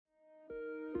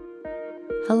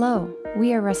Hello,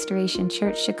 we are Restoration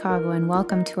Church Chicago and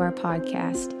welcome to our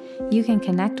podcast. You can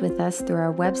connect with us through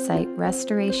our website,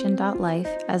 restoration.life,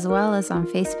 as well as on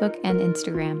Facebook and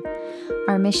Instagram.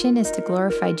 Our mission is to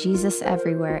glorify Jesus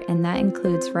everywhere, and that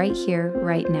includes right here,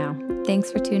 right now. Thanks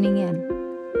for tuning in.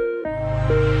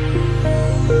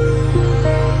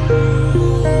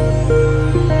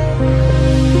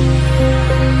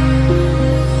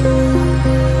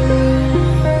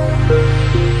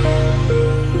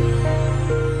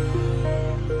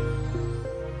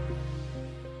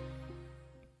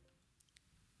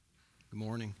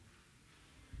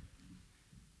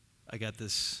 I got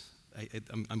this.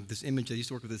 I'm this image. I used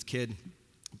to work with this kid,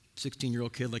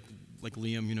 16-year-old kid like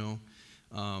Liam,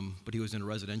 but he was in a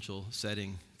residential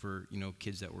setting for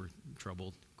kids that were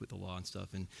troubled with the law and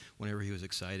stuff. And whenever he was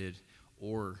excited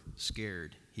or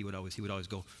scared, he would always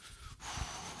go,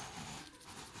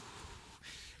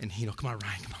 and come on,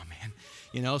 Ryan, come on,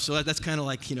 man, So that's kind of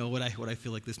like what I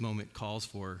feel like this moment calls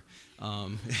for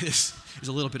is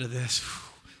a little bit of this.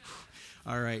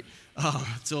 All right.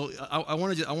 So I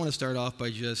want to start off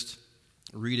by just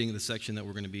reading the section that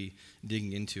we're going to be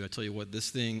digging into. I tell you what,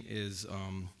 this thing is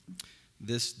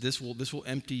this will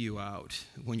empty you out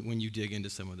when you dig into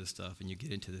some of this stuff and you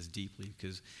get into this deeply.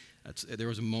 Because there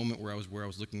was a moment where I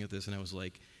was looking at this and I was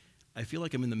like, I feel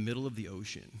like I'm in the middle of the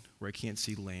ocean where I can't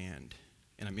see land,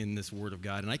 and I'm in this Word of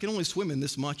God, and I can only swim in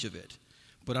this much of it.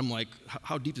 But I'm like,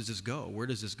 how deep does this go? Where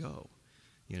does this go?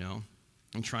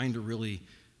 I'm trying to really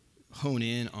hone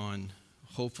in on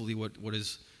hopefully what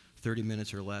is 30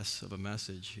 minutes or less of a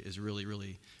message is really,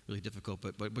 really, really difficult.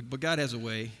 But God has a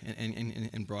way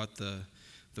and brought the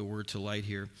word to light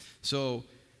here. So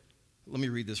let me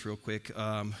read this real quick.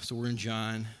 So we're in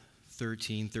John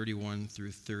 13, 31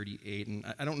 through 38. And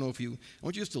I don't know I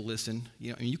want you just to listen.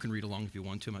 You can read along if you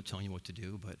want to. I'm not telling you what to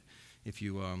do. But if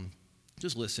you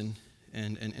just listen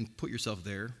and put yourself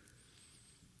there.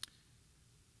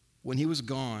 When he was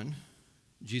gone,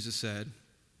 Jesus said,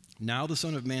 "Now the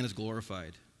Son of Man is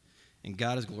glorified, and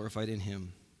God is glorified in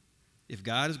him. If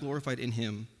God is glorified in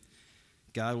him,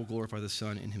 God will glorify the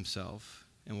Son in himself,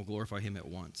 and will glorify him at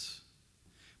once.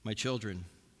 My children,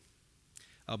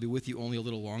 I'll be with you only a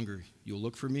little longer. You'll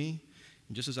look for me,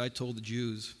 and just as I told the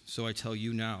Jews, so I tell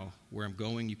you now, where I'm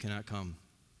going, you cannot come.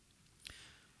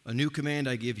 A new command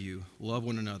I give you, love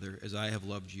one another as I have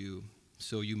loved you,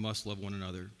 so you must love one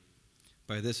another.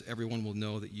 By this, everyone will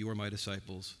know that you are my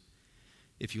disciples,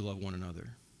 if you love one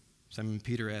another." Simon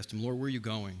Peter asked him, "Lord, where are you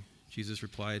going?" Jesus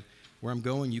replied, "Where I'm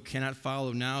going, you cannot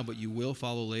follow now, but you will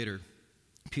follow later."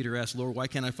 Peter asked, "Lord, why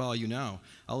can't I follow you now?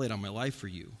 I'll lay down my life for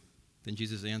you." Then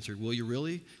Jesus answered, "Will you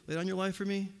really lay down your life for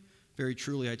me? Very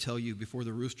truly, I tell you, before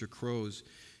the rooster crows,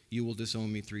 you will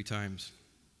disown me 3 times."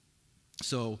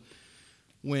 So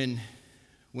when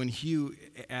Hugh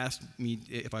asked me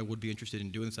if I would be interested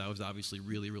in doing this, I was obviously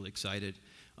really, really excited,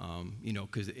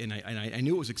 because I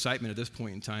knew it was excitement at this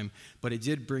point in time, but it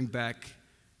did bring back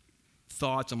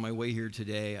thoughts on my way here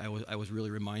today. I was really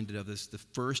reminded of this the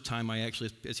first time I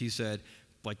actually, as he said,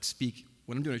 speak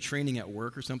when I'm doing a training at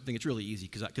work or something. It's really easy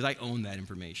because I own that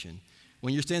information.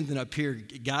 When you're standing up here,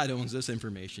 God owns this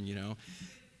information,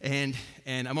 And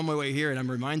I'm on my way here, and I'm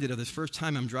reminded of this first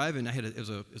time I'm driving. It was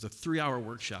a 3-hour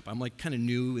workshop. I'm kind of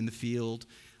new in the field.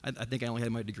 I think I only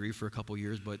had my degree for a couple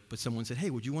years, but someone said,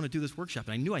 "Hey, would you want to do this workshop?"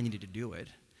 And I knew I needed to do it,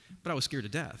 but I was scared to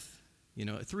death.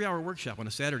 A 3-hour workshop on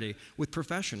a Saturday with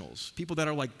professionals, people that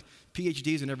are like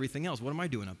PhDs and everything else. What am I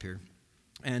doing up here?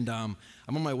 And I'm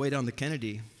on my way down to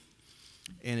Kennedy,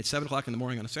 and it's 7 o'clock in the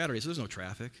morning on a Saturday, so there's no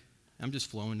traffic. I'm just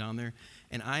flowing down there,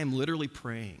 and I am literally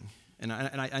praying. And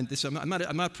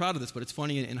I'm not proud of this, but it's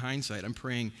funny in hindsight. I'm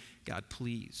praying, "God,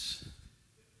 please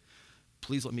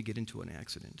let me get into an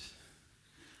accident,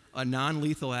 a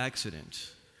non-lethal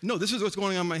accident." No, this is what's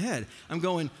going on in my head. I'm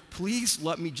going, please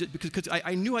let me because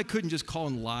I knew I couldn't just call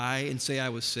and lie and say I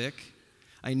was sick.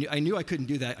 I knew I couldn't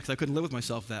do that because I couldn't live with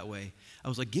myself that way. I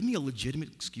was like, give me a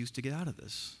legitimate excuse to get out of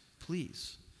this,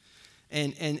 please.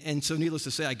 And so needless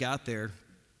to say, I got there,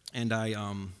 and I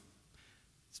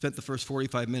spent the first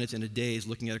 45 minutes in a daze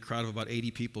looking at a crowd of about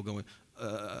 80 people going,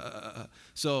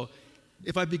 So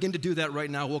if I begin to do that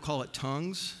right now, we'll call it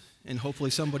tongues, and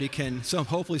hopefully somebody can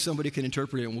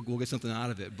interpret it, and we'll get something out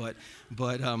of it. But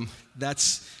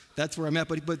that's where I'm at.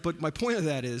 But my point of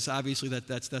that is obviously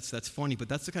that's funny, but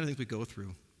that's the kind of things we go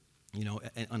through,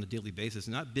 on a daily basis.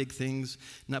 Not big things,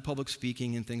 not public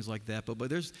speaking and things like that, but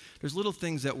there's little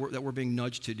things that we're being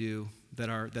nudged to do that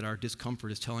our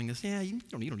discomfort is telling us, yeah, you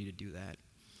don't need to do that.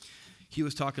 He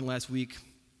was talking last week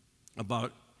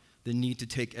about the need to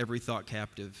take every thought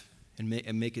captive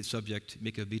and make it subject,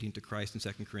 make it obedient to Christ in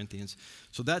 2 Corinthians.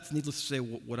 So that's, needless to say,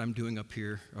 what I'm doing up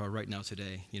here right now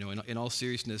today. You know, in all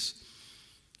seriousness,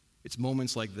 it's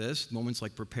moments like this, moments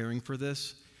like preparing for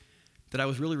this, that I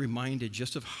was really reminded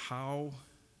just of how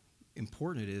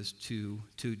important it is to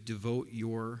devote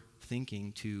your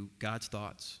thinking to God's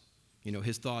thoughts. You know,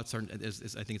 his thoughts are,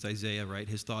 as I think it's Isaiah, right?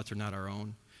 His thoughts are not our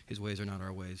own. His ways are not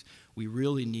our ways. We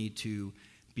really need to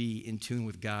be in tune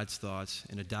with God's thoughts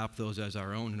and adopt those as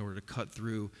our own in order to cut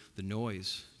through the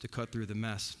noise, to cut through the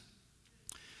mess.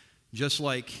 Just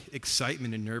like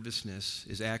excitement and nervousness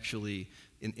is actually,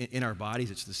 in our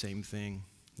bodies, it's the same thing.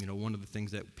 You know, one of the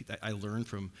things that I learned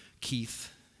from Keith,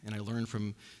 and I learned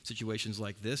from situations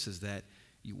like this, is that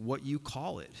what you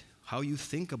call it, how you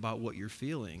think about what you're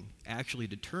feeling, actually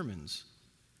determines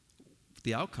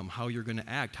the outcome, how you're going to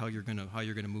act, how you're going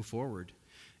to move forward,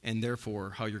 and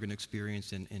therefore how you're going to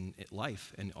experience in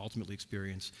life and ultimately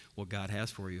experience what God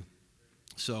has for you.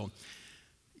 So,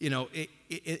 you know,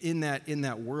 in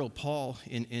that world, Paul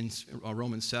in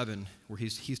Romans 7, where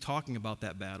he's talking about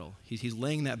that battle, he's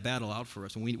laying that battle out for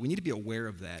us, and we need to be aware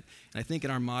of that. And I think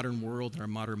in our modern world, in our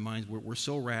modern minds, we're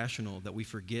so rational that we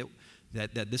forget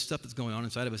that this stuff that's going on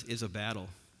inside of us is a battle.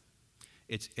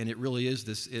 It really is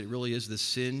this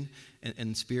sin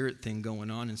and spirit thing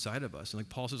going on inside of us. And like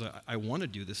Paul says, I want to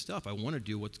do this stuff. I want to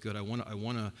do what's good. I want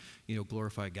to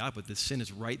glorify God. But the sin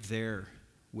is right there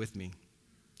with me.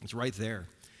 It's right there,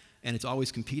 and it's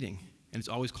always competing, and it's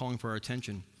always calling for our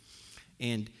attention.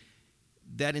 And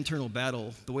that internal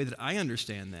battle, the way that I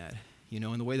understand that, you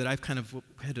know, and the way that I've kind of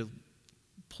had to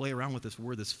play around with this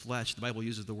word, this flesh. The Bible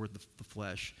uses the word the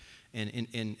flesh.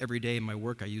 And every day in my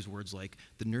work, I use words like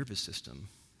the nervous system,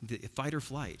 the fight or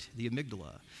flight, the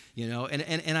amygdala, you know.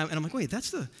 And I'm like, wait, that's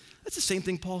the same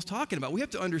thing Paul's talking about. We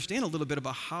have to understand a little bit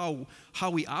about how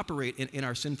we operate in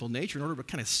our sinful nature in order to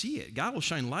kind of see it. God will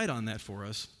shine light on that for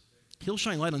us. He'll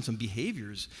shine light on some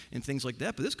behaviors and things like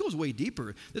that. But this goes way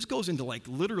deeper. This goes into like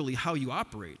literally how you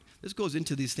operate. This goes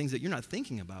into these things that you're not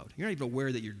thinking about. You're not even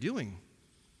aware that you're doing.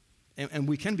 And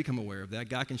we can become aware of that.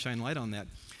 God can shine light on that.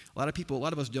 A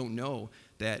lot of us don't know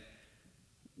that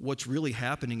what's really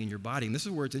happening in your body, and this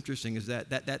is where it's interesting, is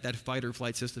that fight or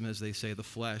flight system, as they say, the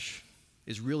flesh,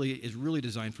 is really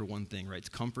designed for one thing, right? It's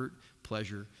comfort,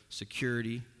 pleasure,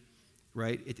 security,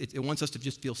 right? It wants us to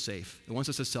just feel safe. It wants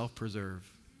us to self-preserve.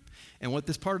 And what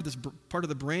this part of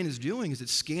the brain is doing is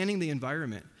it's scanning the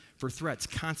environment for threats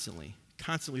constantly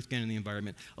scanning the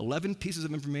environment. 11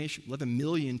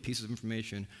 million pieces of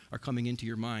information are coming into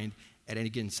your mind at any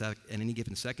given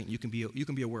second. You can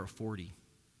be aware of 40.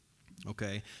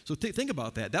 Okay, so think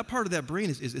about that. That part of that brain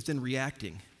is it's in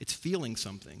reacting. It's feeling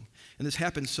something, and this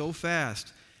happens so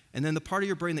fast. And then the part of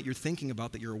your brain that you're thinking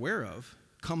about, that you're aware of,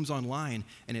 comes online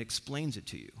and it explains it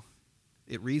to you.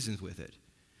 It reasons with it.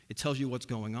 It tells you what's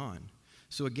going on.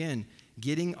 So again,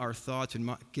 getting our thoughts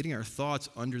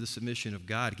under the submission of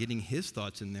God, getting His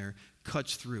thoughts in there,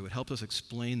 cuts through. It helps us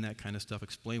explain that kind of stuff,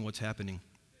 explain what's happening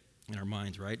in our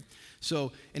minds, right?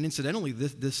 So, and incidentally,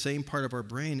 this same part of our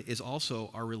brain is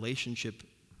also our relationship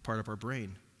part of our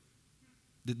brain.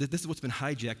 This is what's been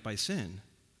hijacked by sin.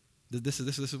 This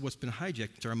is what's been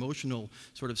hijacked. It's our emotional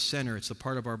sort of center. It's a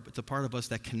part of us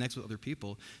that connects with other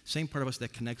people. Same part of us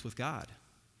that connects with God,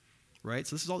 right?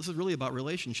 So this is really about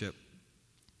relationship.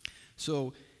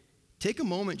 So take a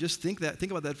moment, just think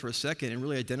about that for a second, and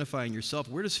really identify in yourself,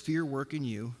 where does fear work in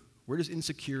you? Where does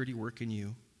insecurity work in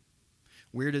you?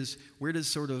 Where does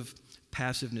sort of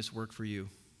passiveness work for you?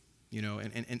 You know,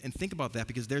 and think about that,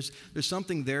 because there's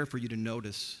something there for you to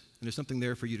notice, and there's something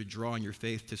there for you to draw on your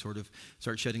faith to sort of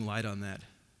start shedding light on that,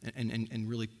 and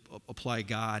really apply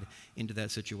God into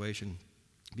that situation,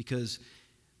 because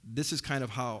this is kind of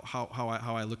how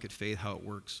I look at faith, how it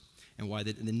works, and why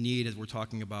the need, as we're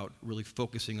talking about really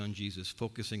focusing on Jesus,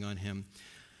 focusing on Him,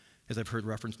 as I've heard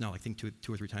referenced now, I think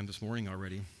two or three times this morning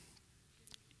already.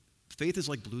 Faith is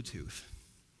like Bluetooth.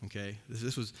 Okay,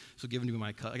 this was given to me by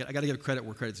my cousin. I got to give credit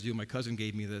where credit's due. My cousin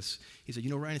gave me this. He said,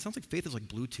 Ryan, it sounds like faith is like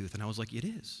Bluetooth. And I was like, it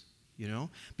is,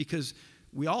 because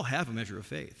we all have a measure of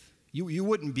faith. You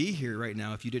wouldn't be here right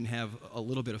now if you didn't have a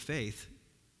little bit of faith,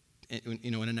 and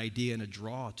an idea and a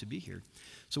draw to be here.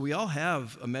 So we all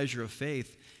have a measure of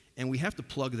faith, and we have to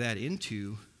plug that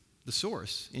into the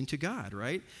source, into God,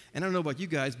 right? And I don't know about you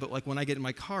guys, but like when I get in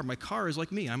my car is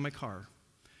like me. I'm my car.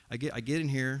 I get in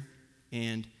here,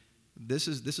 and this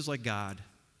is like God.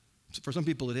 For some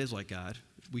people, it is like God.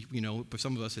 For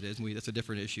some of us, it is. That's a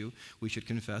different issue. We should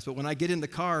confess. But when I get in the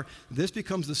car, this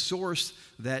becomes the source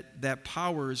that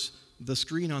powers the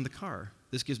screen on the car.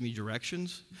 This gives me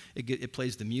directions. It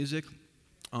plays the music.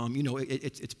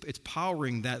 It's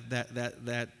powering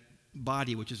that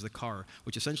body, which is the car,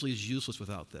 which essentially is useless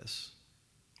without this,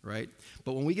 right?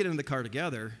 But when we get in the car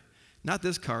together, not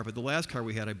this car, but the last car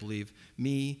we had, I believe,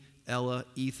 me, Ella,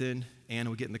 Ethan, Anna,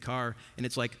 we get in the car, and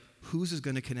it's like, whose is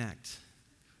going to connect,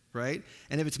 right?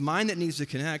 And if it's mine that needs to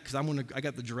connect, because I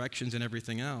got the directions and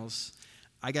everything else,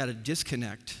 I got to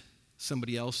disconnect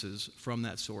somebody else's from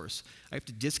that source. I have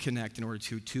to disconnect in order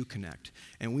to connect.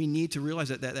 And we need to realize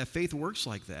that faith works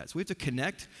like that. So we have to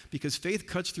connect because faith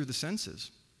cuts through the senses.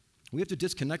 We have to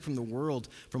disconnect from the world,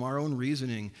 from our own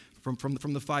reasoning,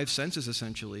 from the five senses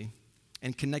essentially,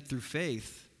 and connect through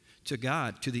faith to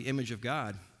God, to the image of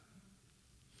God.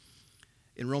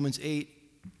 In Romans 8,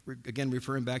 again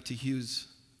referring back to Hugh's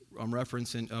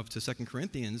reference to 2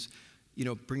 Corinthians,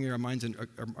 bringing our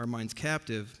minds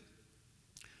captive.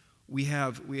 We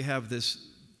have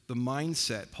the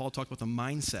mindset. Paul talked about the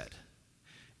mindset,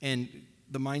 and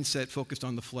the mindset focused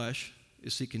on the flesh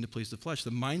is seeking to please the flesh.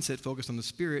 The mindset focused on the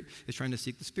Spirit is trying to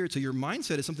seek the Spirit. So your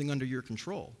mindset is something under your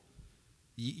control.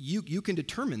 You can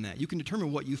determine that. You can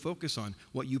determine what you focus on,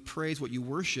 what you praise, what you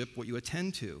worship, what you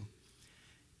attend to.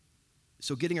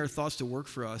 So getting our thoughts to work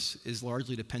for us is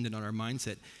largely dependent on our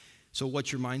mindset. So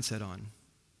what's your mindset on?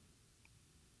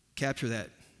 Capture that.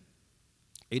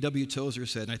 A.W. Tozer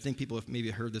said, and I think people have maybe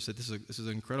heard this, that this is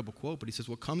an incredible quote, but he says,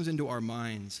 what comes into our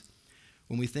minds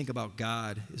when we think about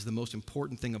God is the most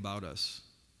important thing about us.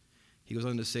 He goes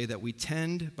on to say that we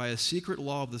tend, by a secret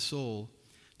law of the soul,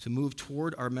 to move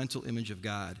toward our mental image of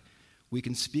God. We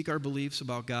can speak our beliefs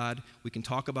about God. We can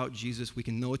talk about Jesus. We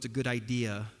can know it's a good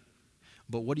idea.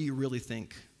 But what do you really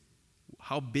think?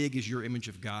 How big is your image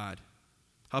of God?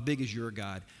 How big is your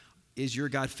God? Is your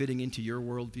God fitting into your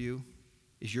worldview?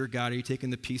 Is your God, are you taking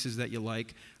the pieces that you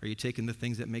like? Are you taking the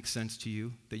things that make sense to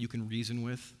you, that you can reason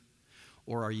with?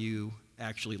 Or are you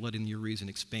actually letting your reason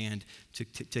expand to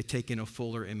take in a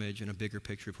fuller image and a bigger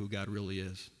picture of who God really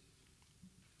is?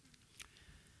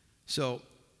 So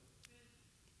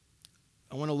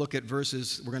I want to look at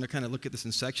verses. We're going to kind of look at this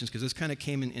in sections because this kind of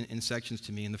came in sections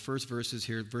to me. And the first verses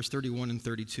here, verse 31 and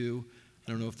 32,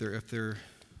 I don't know if they're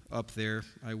up there.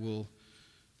 I will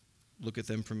look at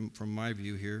them from my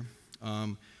view here.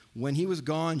 When he was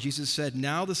gone, Jesus said,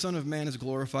 "Now the Son of Man is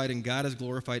glorified and God is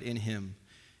glorified in him.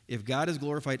 If God is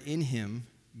glorified in him,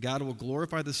 God will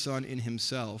glorify the Son in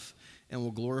himself and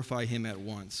will glorify him at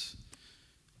once."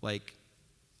 Like,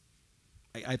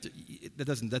 that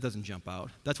doesn't jump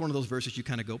out. That's one of those verses you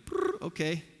kind of go,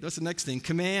 okay, that's the next thing.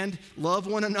 Command, love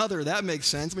one another. That makes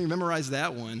sense. Let me memorize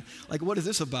that one. Like, what is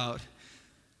this about?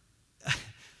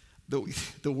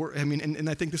 The word. I mean, and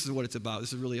I think this is what it's about.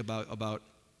 This is really about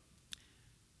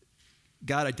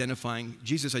God identifying,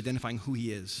 Jesus identifying who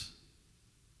he is.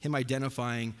 Him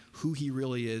identifying who he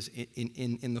really is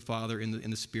in the Father,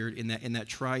 in the Spirit, in that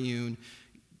triune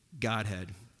Godhead.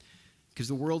 Because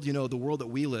the world that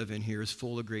we live in here is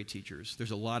full of great teachers.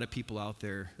 There's a lot of people out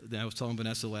there. I was telling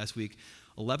Vanessa last week,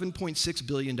 $11.6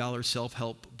 billion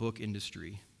self-help book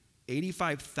industry,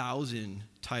 85,000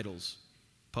 titles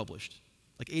published.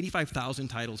 Like 85,000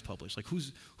 titles published. Like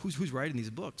who's writing these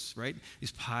books, right?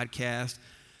 These podcasts,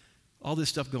 all this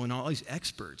stuff going on, all these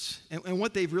experts. And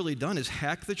what they've really done is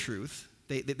hack the truth.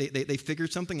 They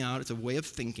figured something out. It's a way of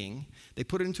thinking. They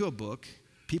put it into a book.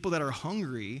 People that are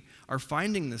hungry are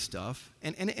finding this stuff,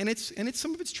 and it's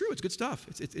some of it's true. It's good stuff.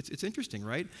 It's interesting,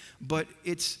 right? But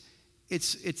it's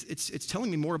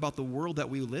telling me more about the world that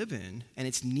we live in and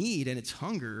its need and its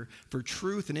hunger for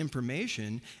truth and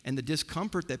information and the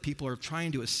discomfort that people are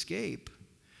trying to escape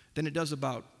than it does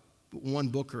about one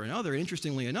book or another. And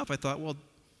interestingly enough, I thought, well,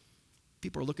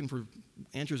 people are looking for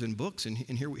answers in books, and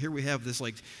here we have this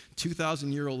like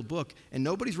 2,000-year-old book, and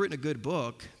nobody's written a good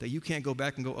book that you can't go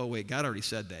back and go, oh wait, God already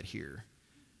said that here.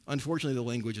 Unfortunately, the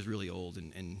language is really old,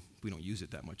 and we don't use it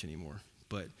that much anymore.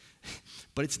 But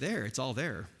it's there. It's all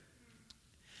there.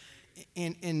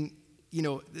 And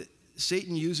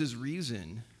Satan uses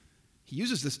reason. He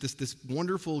uses this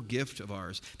wonderful gift of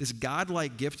ours, this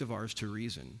godlike gift of ours to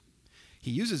reason. He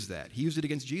uses that. He used it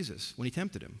against Jesus when he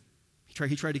tempted him.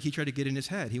 He tried to get in his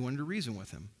head. He wanted to reason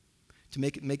with him to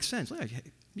make it make sense. Like, hey,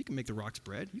 you can make the rocks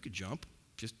bread. You could jump.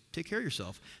 Just take care of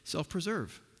yourself.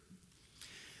 Self-preserve.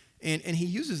 And he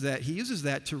uses that. He uses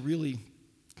that to really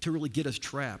get us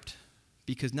trapped.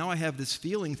 Because now I have this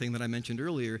feeling thing that I mentioned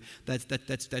earlier that's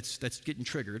getting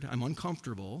triggered. I'm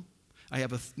uncomfortable. I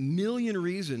have a million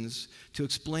reasons to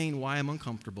explain why I'm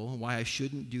uncomfortable and why I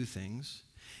shouldn't do things.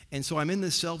 And so I'm in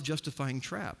this self-justifying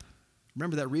trap.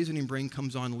 Remember, that reasoning brain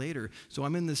comes on later. So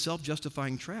I'm in this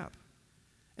self-justifying trap.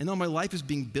 And now my life is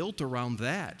being built around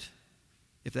that,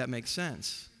 if that makes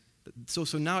sense.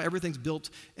 So now everything's built,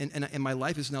 and my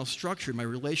life is now structured. My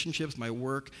relationships, my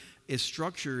work is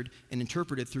structured and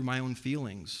interpreted through my own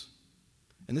feelings.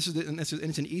 And it's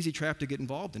an easy trap to get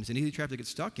involved in. It's an easy trap to get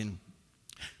stuck in.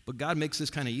 But God makes this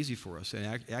kind of easy for us.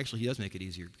 And actually, he does make it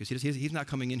easier because he's not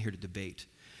coming in here to debate.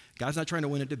 God's not trying to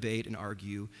win a debate and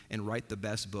argue and write the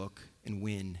best book and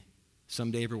win.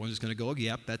 Someday everyone's just going to go, oh,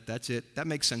 yep, that's it. That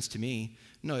makes sense to me.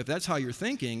 No, if that's how you're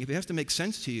thinking, if it has to make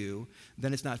sense to you,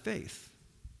 then it's not faith.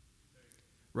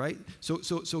 Right?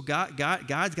 So God's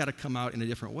got to come out in a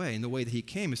different way. And the way that he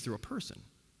came is through a person.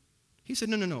 He said,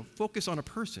 no, focus on a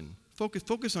person.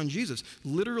 Focus on Jesus.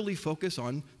 Literally focus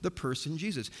on the person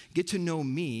Jesus. Get to know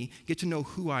me. Get to know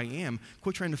who I am.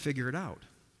 Quit trying to figure it out.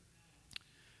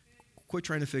 Quit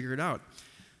trying to figure it out.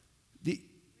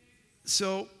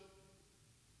 So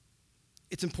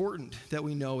it's important that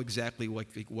we know exactly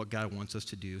what God wants us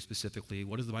to do specifically.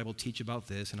 What does the Bible teach about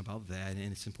this and about that?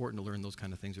 And it's important to learn those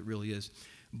kind of things. It really is.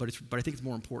 But I think it's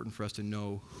more important for us to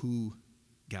know who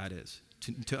God is,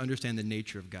 to understand the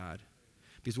nature of God.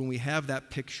 Because when we have that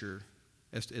picture,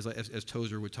 as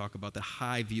Tozer would talk about, the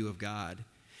high view of God,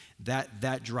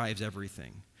 that drives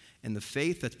everything. And the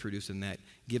faith that's produced in that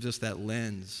gives us that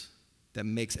lens that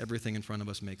makes everything in front of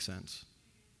us make sense,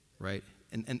 right?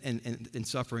 And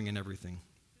suffering and everything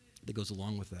that goes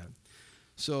along with that.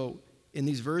 So in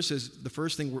these verses, the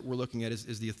first thing we're looking at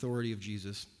is the authority of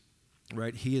Jesus,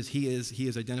 right? He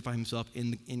is identifying himself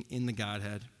in the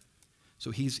Godhead. So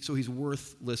he's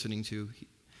worth listening to.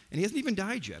 And he hasn't even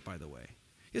died yet, by the way.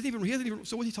 He hasn't even,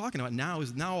 so what's he talking about now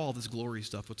is all this glory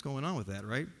stuff. What's going on with that,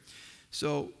 right?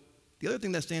 So the other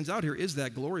thing that stands out here is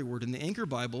that glory word. In the Anchor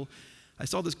Bible, I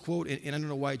saw this quote, and I don't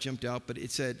know why it jumped out, but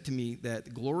it said to me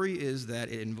that glory is that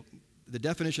the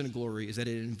definition of glory is that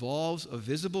it involves a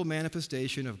visible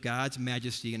manifestation of God's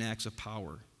majesty and acts of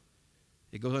power.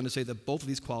 It goes on to say that both of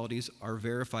these qualities are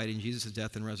verified in Jesus'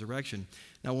 death and resurrection.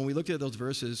 Now, when we looked at those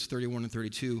verses 31 and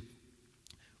 32,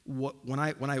 when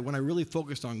I really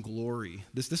focused on glory,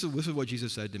 this is what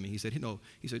Jesus said to me. He said,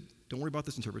 don't worry about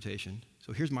this interpretation.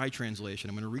 So here's my translation.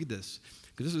 I'm going to read this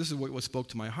because this is what spoke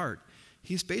to my heart.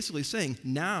 He's basically saying,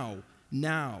 now,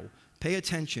 pay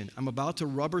attention. I'm about to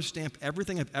rubber stamp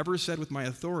everything I've ever said with my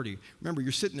authority. Remember,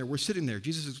 we're sitting there.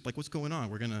 Jesus is like, what's going on?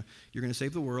 You're gonna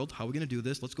save the world. How are we gonna do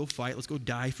this? Let's go fight. Let's go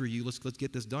die for you. Let's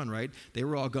get this done, right? They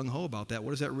were all gung-ho about that.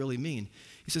 What does that really mean?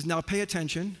 He says, now pay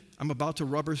attention. I'm about to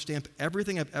rubber stamp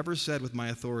everything I've ever said with my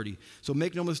authority. So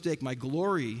make no mistake, my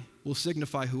glory will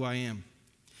signify who I am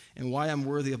and why I'm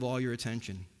worthy of all your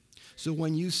attention. So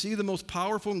when you see the most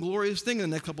powerful and glorious thing in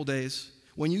the next couple days,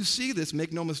 when you see this,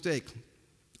 make no mistake,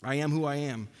 I am who I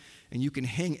am, and you can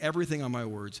hang everything on my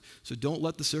words. So don't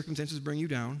let the circumstances bring you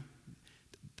down.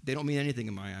 They don't mean anything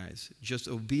in my eyes. Just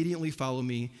obediently follow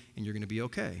me, and you're going to be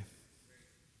okay.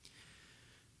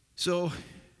 So,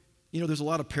 there's a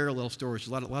lot of parallel stories.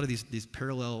 A lot of these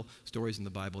parallel stories in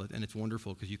the Bible, and it's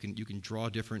wonderful because you can draw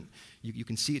different. You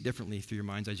can see it differently through your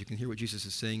mind's eyes. You can hear what Jesus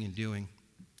is saying and doing.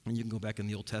 And you can go back in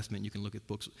the Old Testament, you can look at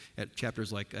books, at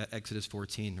chapters like Exodus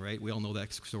 14, right? We all know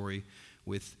that story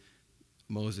with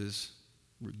Moses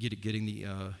getting the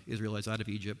Israelites out of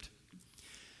Egypt.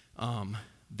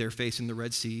 They're facing the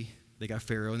Red Sea. They got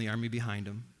Pharaoh and the army behind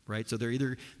them, right? So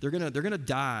they're gonna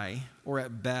die, or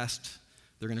at best,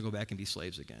 they're gonna go back and be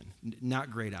slaves again.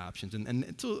 Not great options.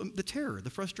 And so the terror, the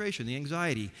frustration, the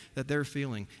anxiety that they're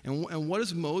feeling. And what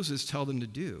does Moses tell them to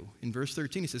do? In verse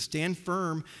 13, he says, stand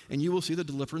firm, and you will see the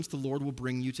deliverance the Lord will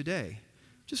bring you today.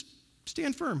 Just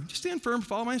stand firm. Just stand firm,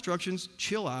 follow my instructions,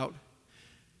 chill out,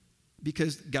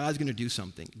 because God's gonna do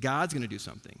something. God's gonna do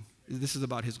something. This is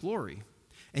about his glory.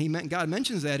 And God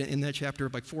mentions that in that chapter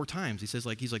like 4 times. He's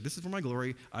like, this is for my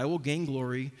glory. I will gain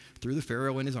glory through the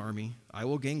Pharaoh and his army. I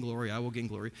will gain glory. I will gain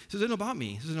glory. This isn't about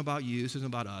me. This isn't about you. This isn't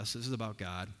about us. This is about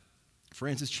God.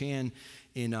 Francis Chan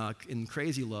in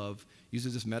Crazy Love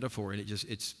uses this metaphor, and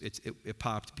it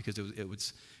popped because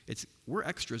we're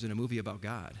extras in a movie about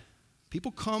God.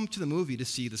 People come to the movie to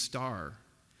see the star.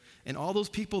 And all those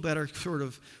people that are sort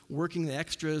of working the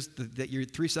extras, that you're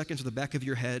 3 seconds to the back of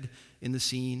your head in the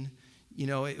scene,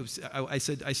 I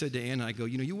said to Anna, I go,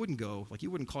 you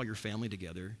wouldn't call your family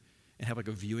together and have like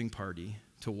a viewing party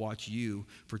to watch you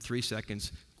for 3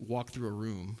 seconds walk through a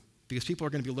room, because people are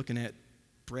going to be looking at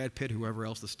Brad Pitt, whoever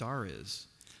else the star is.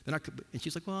 And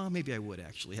she's like, well, maybe I would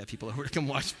actually have people over to come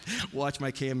watch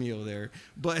my cameo there.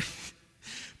 But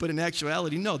in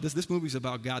actuality, no, this movie's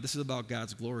about God. This is about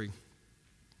God's glory.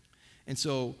 And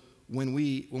so when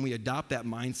we adopt that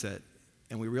mindset,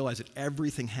 and we realize that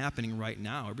everything happening right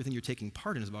now, everything you're taking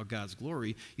part in is about God's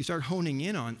glory, you start honing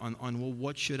in on well,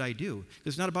 what should I do?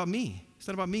 Because it's not about me. It's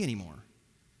not about me anymore.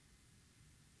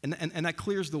 And that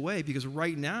clears the way, because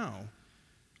right now,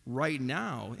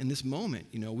 in this moment,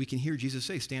 we can hear Jesus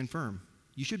say, stand firm.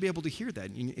 You should be able to hear that.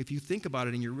 And if you think about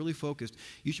it and you're really focused,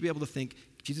 you should be able to think,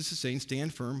 Jesus is saying,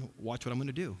 stand firm, watch what I'm going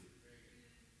to do.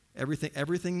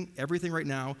 Everything right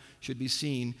now should be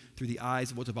seen through the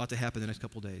eyes of what's about to happen in the next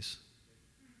couple of days.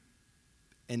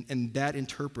 And that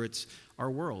interprets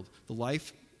our world. The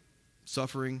life,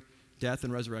 suffering, death,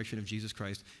 and resurrection of Jesus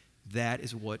Christ, that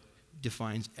is what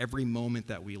defines every moment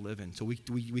that we live in. So we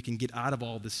can get out of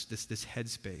all this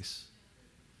headspace.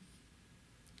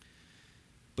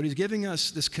 But he's giving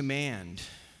us this command.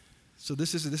 So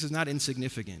this is not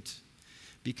insignificant,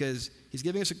 because he's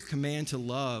giving us a command to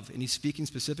love, and he's speaking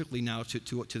specifically now to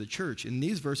the church. In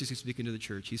these verses, he's speaking to the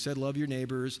church. He said, love your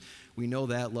neighbors. We know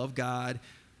that. Love God.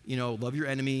 Love your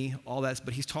enemy, all that.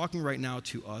 But he's talking right now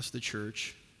to us, the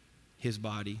church, his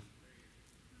body.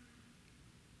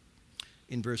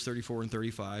 In verse 34 and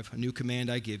 35, a new command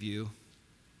I give you,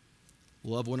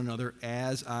 love one another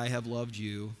as I have loved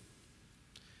you.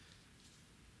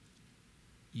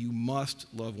 You must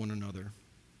love one another.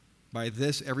 By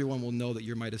this, everyone will know that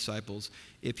you're my disciples,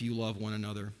 if you love one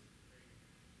another.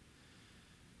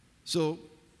 So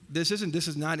this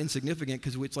is not insignificant,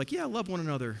 because it's like, yeah, love one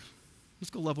another. Let's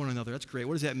go love one another. That's great.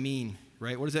 What does that mean,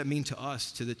 right? What does that mean to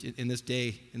us in this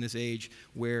day, in this age,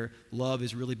 where love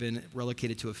has really been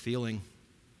relegated to a feeling?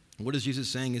 What is Jesus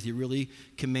saying? Is he really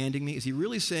commanding me? Is he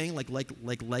really saying like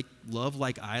love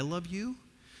like I love you?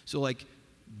 So like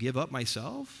give up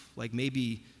myself, like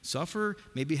maybe suffer,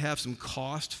 maybe have some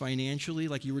cost financially,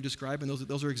 like you were describing.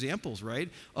 Those are examples, right,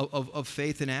 of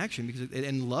faith in action,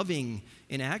 and loving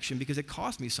in action, because it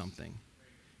cost me something.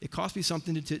 It cost me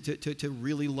something to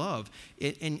really love,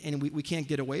 and we can't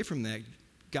get away from that.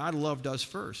 God loved us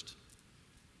first.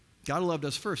 God loved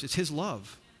us first. It's his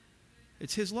love.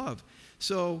 It's his love.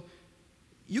 So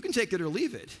you can take it or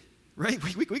leave it, right?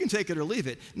 We can take it or leave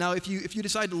it. Now, if you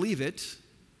decide to leave it,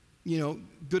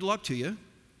 good luck to you.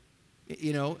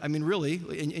 Really,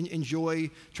 enjoy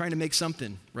trying to make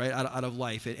something, right, out of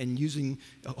life, and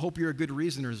hope you're a good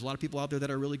reasoner. There's a lot of people out there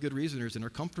that are really good reasoners and are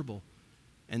comfortable,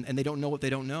 and they don't know what they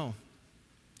don't know.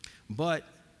 But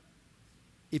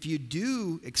if you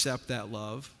do accept that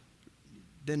love,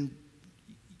 then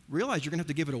realize you're going to have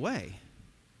to give it away.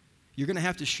 You're going to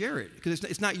have to share it, because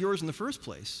it's not yours in the first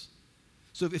place.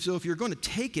 So if you're going to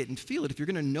take it and feel it, if you're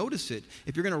going to notice it,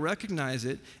 if you're going to recognize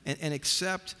it and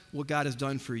accept what God has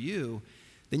done for you,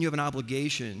 then you have an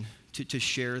obligation to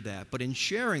share that. But in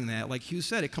sharing that, like Hugh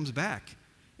said, it comes back.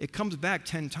 It comes back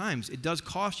 10 times. It does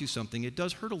cost you something. It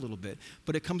does hurt a little bit,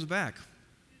 but it comes back.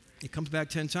 It comes back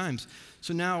 10 times.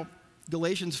 So now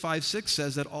Galatians 5:6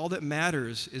 says that all that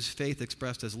matters is faith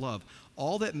expressed as love.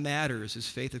 All that matters is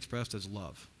faith expressed as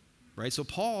love. Right? So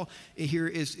Paul here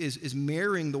is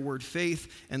marrying the word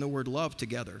faith and the word love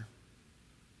together.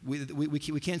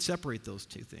 We can't separate those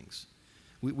two things.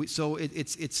 So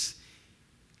it's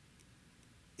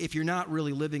if you're not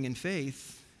really living in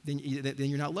faith, then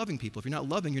you're not loving people. If you're not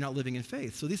loving, you're not living in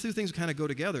faith. So these two things kind of go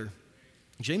together.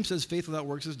 James says faith without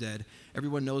works is dead.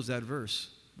 Everyone knows that verse.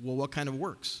 Well, what kind of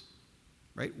works?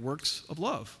 Right? Works of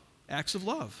love, acts of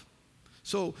love.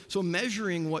 So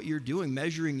measuring what you're doing,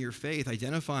 measuring your faith,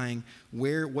 identifying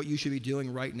what you should be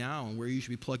doing right now and where you should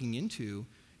be plugging into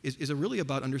is really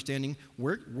about understanding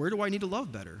where do I need to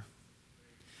love better.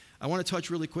 I want to touch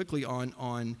really quickly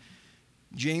on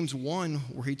James 1,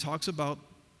 where he talks about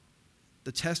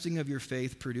the testing of your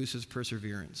faith produces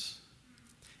perseverance.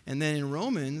 And then in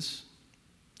Romans,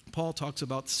 Paul talks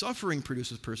about suffering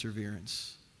produces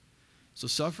perseverance. So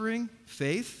suffering,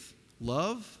 faith,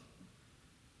 love.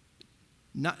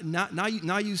 Now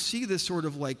you see this sort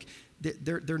of like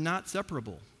they're not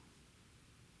separable.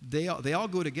 They all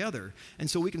go together. And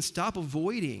so we can stop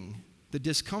avoiding the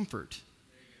discomfort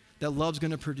that love's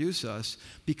going to produce us,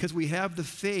 because we have the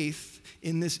faith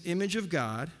in this image of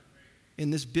God,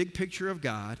 in this big picture of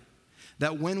God,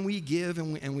 that when we give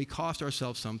and we cost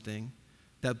ourselves something,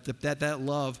 that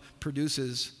love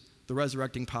produces the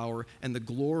resurrecting power and the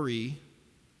glory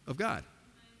of God,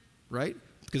 right?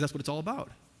 Because that's what it's all about.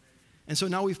 And so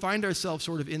now we find ourselves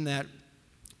sort of in that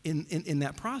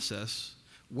process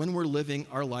when we're living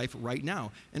our life right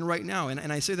now.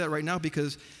 And I say that right now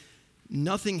because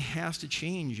nothing has to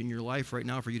change in your life right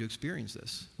now for you to experience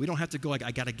this. We don't have to go like,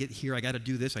 I got to get here, I got to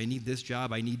do this, I need this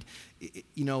job, I need,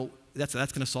 that's going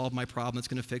to solve my problem, that's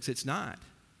going to fix it. It's not.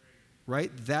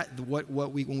 Right?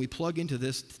 When we plug into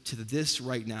this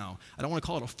right now, I don't want to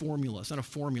call it a formula. It's not a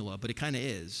formula, but it kind of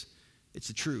is. It's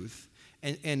the truth.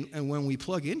 And when we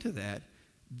plug into that,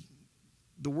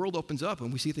 the world opens up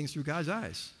and we see things through God's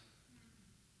eyes.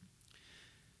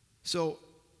 So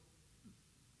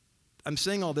I'm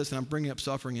saying all this and I'm bringing up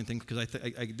suffering and things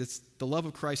because the love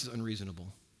of Christ is unreasonable.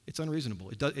 It's unreasonable.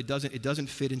 It doesn't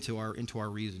fit into our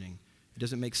reasoning. It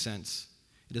doesn't make sense.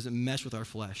 It doesn't mesh with our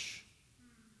flesh.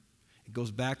 It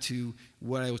goes back to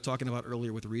what I was talking about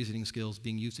earlier with reasoning skills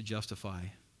being used to justify.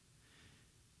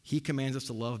 He commands us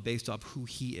to love based off who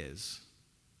he is.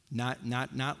 Not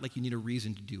like you need a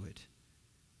reason to do it.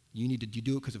 You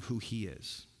do it because of who he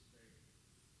is.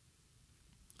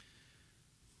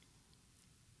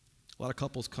 A lot of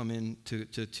couples come in to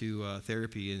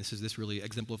therapy, and this really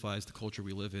exemplifies the culture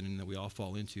we live in and that we all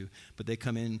fall into. But they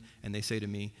come in and they say to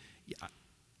me,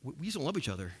 we just don't love each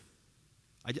other.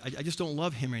 I just don't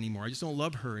love him anymore. I just don't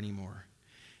love her anymore.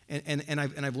 And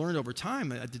I've learned over time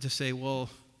to say, well,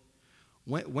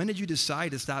 when did you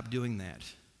decide to stop doing that?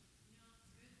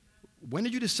 When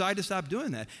did you decide to stop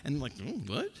doing that? And I'm like,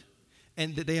 what?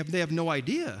 And they have no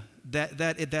idea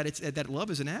that love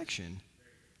is an action,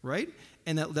 right?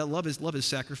 And that love is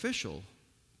sacrificial.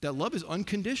 That love is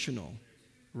unconditional,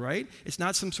 right? It's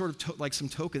not some sort of some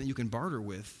token that you can barter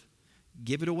with.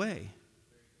 Give it away.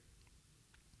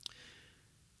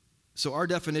 So our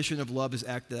definition of love is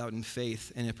acted out in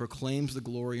faith, and it proclaims the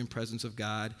glory and presence of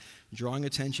God, drawing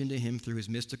attention to him through his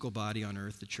mystical body on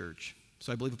earth, the church.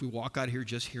 So I believe if we walk out here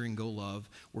just hearing go love,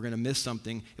 we're going to miss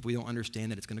something if we don't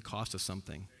understand that it's going to cost us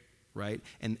something, right?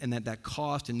 And that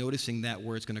cost and noticing that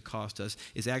where it's going to cost us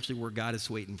is actually where God is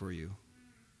waiting for you.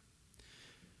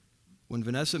 When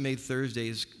Vanessa made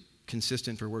Thursdays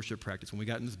consistent for worship practice, when we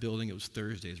got in this building, it was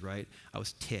Thursdays, right? I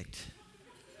was ticked.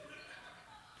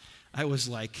 I was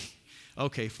like,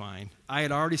 okay, fine. I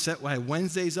had already set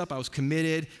Wednesdays up. I was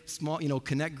committed, small,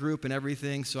 connect group and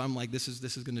everything. So I'm like, this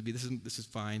is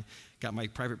fine. Got my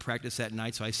private practice at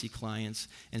night, so I see clients,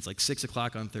 and it's like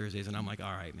 6:00 on Thursdays, and I'm like,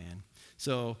 all right, man.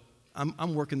 So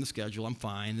I'm working the schedule. I'm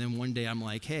fine. And then one day I'm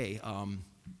like, hey, I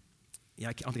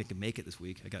don't think I can make it this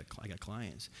week. I got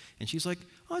clients, and she's like,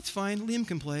 oh, it's fine. Liam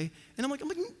can play, and I'm like,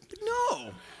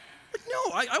 no,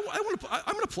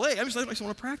 I'm gonna play. I just want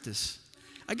to practice.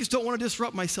 I just don't want to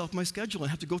disrupt my schedule, and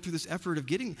have to go through this effort of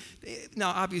getting.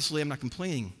 Now, obviously, I'm not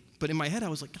complaining, but in my head, I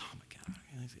was like, oh my God,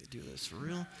 I have to do this for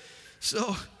real.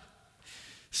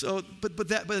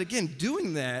 But again,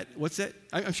 doing that, what's that?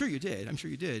 I'm sure you did.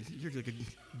 You're like a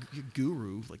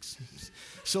guru,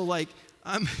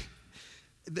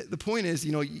 The point is,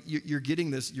 you're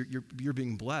getting this. You're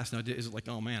being blessed. Now, is it like,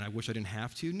 oh man, I wish I didn't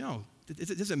have to? No,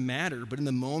 it doesn't matter. But in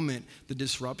the moment, the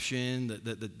disruption,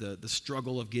 the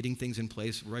struggle of getting things in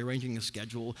place, rearranging a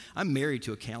schedule. I'm married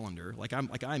to a calendar.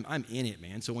 I'm in it,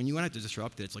 man. So when you have to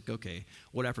disrupt it, it's like, okay,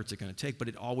 what effort's it going to take? But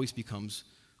it always becomes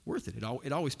worth it.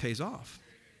 It always pays off.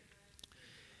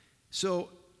 So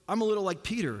I'm a little like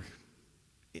Peter.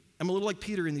 I'm a little like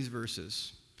Peter in these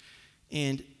verses,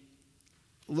 and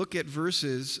look at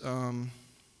verses,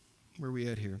 where are we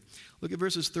at here? Look at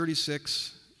verses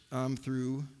 36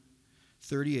 through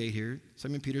 38 here.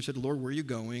 Simon Peter said, Lord, where are you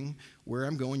going? Where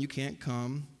I'm going, you can't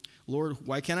come. Lord,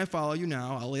 why can't I follow you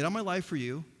now? I'll lay down my life for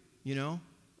you,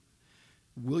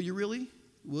 Will you really?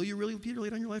 Will you really, Peter, lay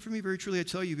down your life for me? Very truly, I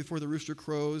tell you, before the rooster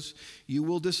crows, you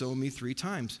will disown me 3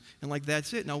 times. And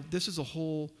that's it. Now, this is a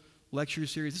whole lecture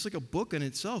series. This is like a book in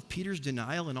itself. Peter's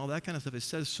denial and all that kind of stuff. It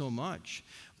says so much.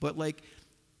 But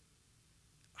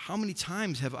how many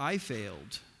times have I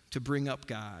failed to bring up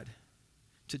God,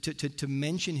 to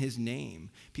mention his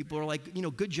name? People are like,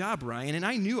 good job, Ryan. And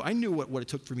I knew what it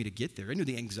took for me to get there. I knew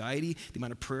the anxiety, the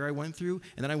amount of prayer I went through,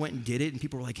 and then I went and did it, and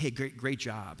people were like, hey, great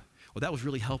job. Well, that was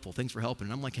really helpful. Thanks for helping.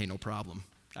 And I'm like, hey, no problem.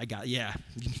 I got it. Yeah.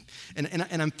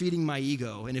 and I'm feeding my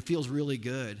ego, and it feels really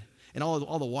good. And all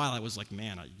the while, I was like,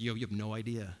 man, you have no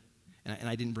idea. And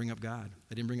I didn't bring up God.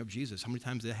 I didn't bring up Jesus. How many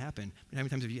times did that happen? How many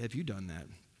times have you done that?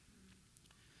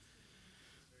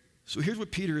 So here's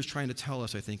what Peter is trying to tell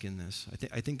us, I think, in this.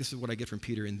 I think this is what I get from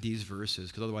Peter in these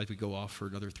verses, because otherwise we go off for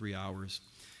another 3 hours.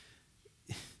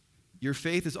 Your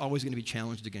faith is always going to be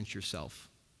challenged against yourself.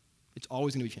 It's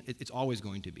always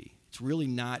going to be. It's really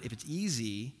not, if it's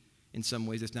easy, in some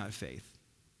ways, it's not faith.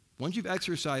 Once you've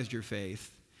exercised your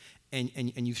faith and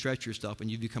you've stretched yourself and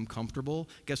you've become comfortable,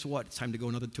 guess what? It's time to go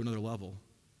to another level.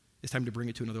 It's time to bring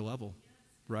it to another level.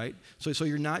 Right? So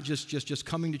you're not just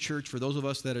coming to church. For those of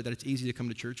us that it's easy to come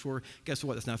to church for, guess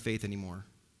what? That's not faith anymore.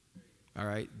 All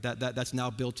right? That's now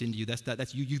built into you.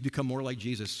 That's you. You've become more like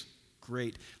Jesus.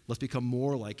 Great. Let's become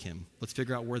more like him. Let's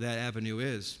figure out where that avenue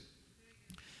is.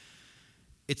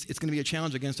 It's going to be a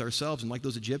challenge against ourselves, and like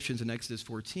those Egyptians in Exodus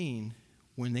 14,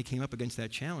 when they came up against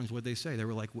that challenge, what did they say? They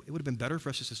were like, it would have been better for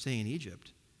us just to stay in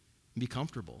Egypt and be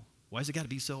comfortable. Why has it got to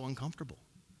be so uncomfortable?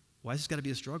 Why has this got to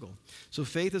be a struggle? So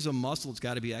faith is a muscle. It's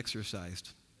got to be exercised.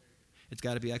 It's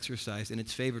got to be exercised, and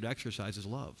its favorite exercise is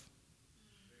love.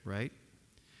 right?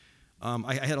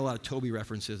 I had a lot of Toby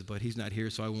references, but he's not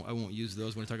here, so I won't use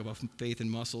those when I talk about faith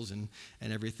and muscles and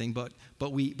everything. But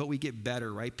we get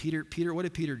better, right? Peter, what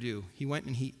did Peter do? He went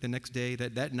and the next day,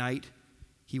 that night,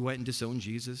 he went and disowned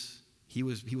Jesus. He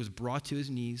was brought to his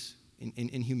knees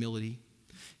in humility.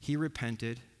 He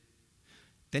repented.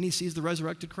 Then he sees the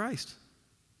resurrected Christ.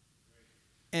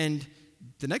 And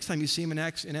the next time you see him in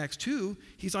Acts 2,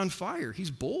 he's on fire. He's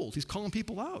bold. He's calling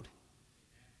people out.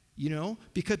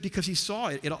 Because he saw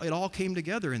it. It all came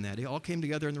together in that. It all came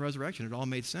together in the resurrection. It all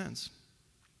made sense.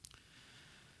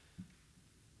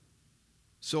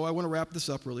 So I want to wrap this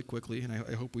up really quickly, and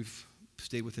I hope we've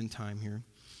stayed within time here.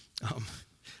 I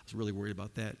was really worried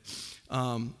about that.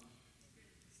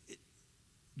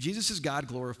 Jesus is God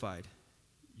glorified.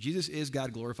 Jesus is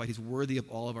God glorified. He's worthy of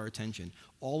all of our attention,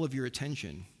 all of your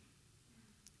attention.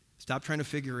 Stop trying to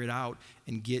figure it out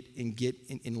and get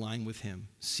in line with him.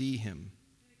 See him.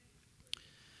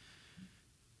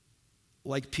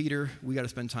 Like Peter, we got to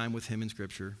spend time with him in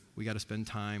Scripture. We got to spend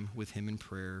time with him in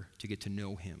prayer to get to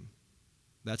know him.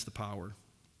 That's the power.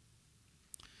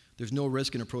 There's no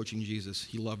risk in approaching Jesus.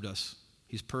 He loved us.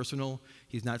 He's personal.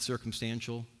 He's not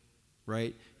circumstantial,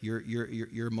 right?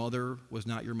 Your mother was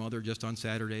not your mother just on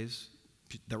Saturdays.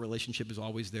 That relationship is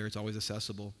always there. It's always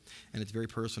accessible, and it's very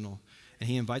personal. And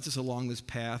he invites us along this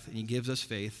path, and he gives us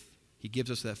faith. He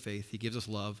gives us that faith. He gives us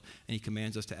love, and he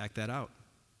commands us to act that out.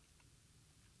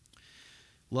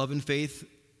 Love and faith,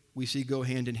 we see go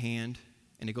hand in hand,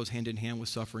 and it goes hand in hand with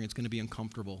suffering. It's going to be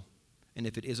uncomfortable. And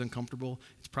if it is uncomfortable,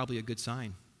 it's probably a good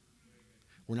sign.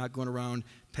 We're not going around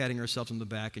patting ourselves on the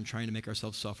back and trying to make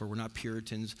ourselves suffer. We're not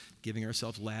Puritans giving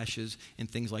ourselves lashes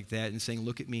and things like that and saying,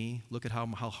 look at me, look at how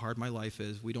hard my life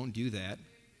is. We don't do that.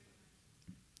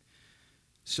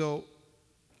 So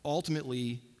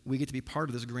ultimately, we get to be part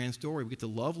of this grand story. We get to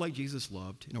love like Jesus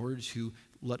loved in order to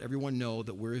let everyone know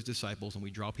that we're his disciples, and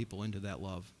we draw people into that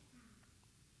love.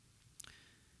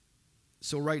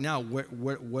 So right now,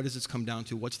 what does this come down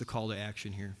to? What's the call to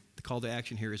action here? The call to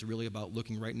action here is really about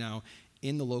looking right now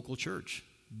in the local church.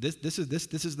 This is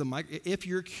the if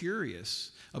you're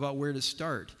curious about where to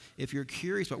start, if you're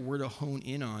curious about where to hone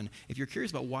in on, if you're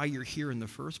curious about why you're here in the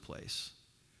first place,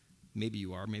 maybe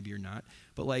you are, maybe you're not.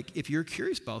 But if you're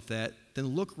curious about that, then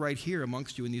look right here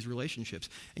amongst you in these relationships.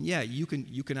 And yeah, you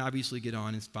can obviously get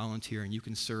on and volunteer, and you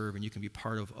can serve, and you can be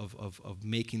part of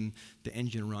making the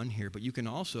engine run here. But you can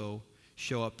also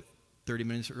show up 30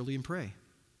 minutes early and pray.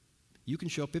 You can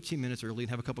show up 15 minutes early and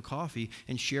have a cup of coffee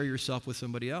and share yourself with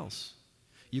somebody else.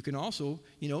 You can also,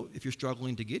 if you're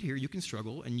struggling to get here, you can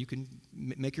struggle and you can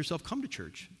make yourself come to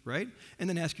church, right? And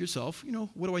then ask yourself,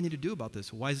 what do I need to do about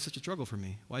this? Why is it such a struggle for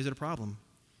me? Why is it a problem?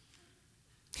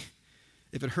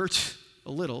 If it hurts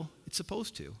a little, it's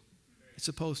supposed to. It's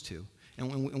supposed to.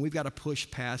 And we've got to push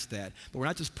past that. But we're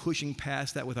not just pushing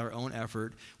past that with our own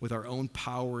effort, with our own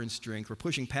power and strength. We're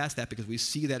pushing past that because we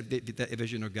see that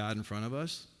vision of God in front of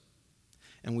us.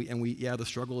 And the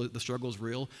struggle is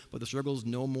real, but the struggle is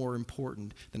no more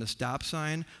important than a stop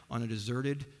sign on a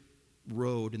deserted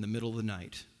road in the middle of the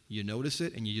night. You notice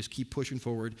it, and you just keep pushing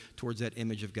forward towards that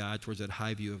image of God, towards that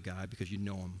high view of God, because you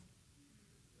know him.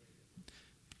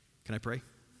 Can I pray?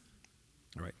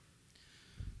 All right.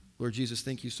 Lord Jesus,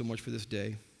 thank you so much for this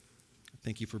day.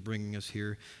 Thank you for bringing us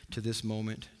here to this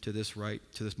moment, to this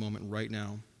moment right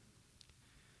now.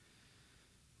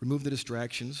 Remove the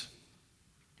distractions.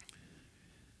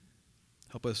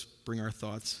 Help us bring our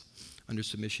thoughts under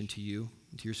submission to you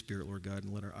and to your Spirit, Lord God,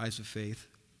 and let our eyes of faith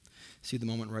see the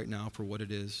moment right now for what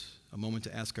it is, a moment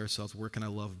to ask ourselves, where can I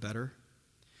love better?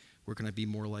 Where can I be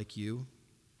more like you?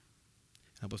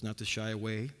 Help us not to shy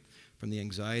away from the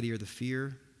anxiety or the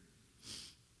fear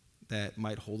that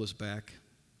might hold us back,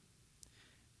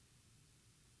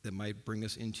 that might bring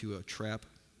us into a trap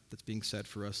that's being set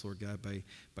for us, Lord God,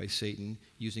 by Satan,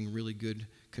 using really good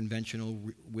conventional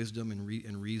wisdom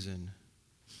and reason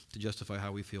to justify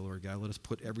how we feel, Lord God. Let us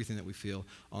put everything that we feel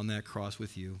on that cross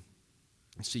with you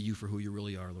and see you for who you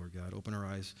really are, Lord God. Open our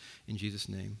eyes in Jesus'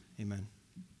 name. Amen.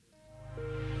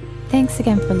 Thanks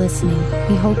again for listening.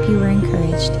 We hope you were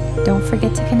encouraged. Don't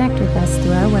forget to connect with us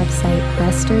through our website,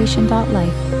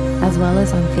 restoration.life, as well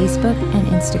as on Facebook and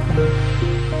Instagram.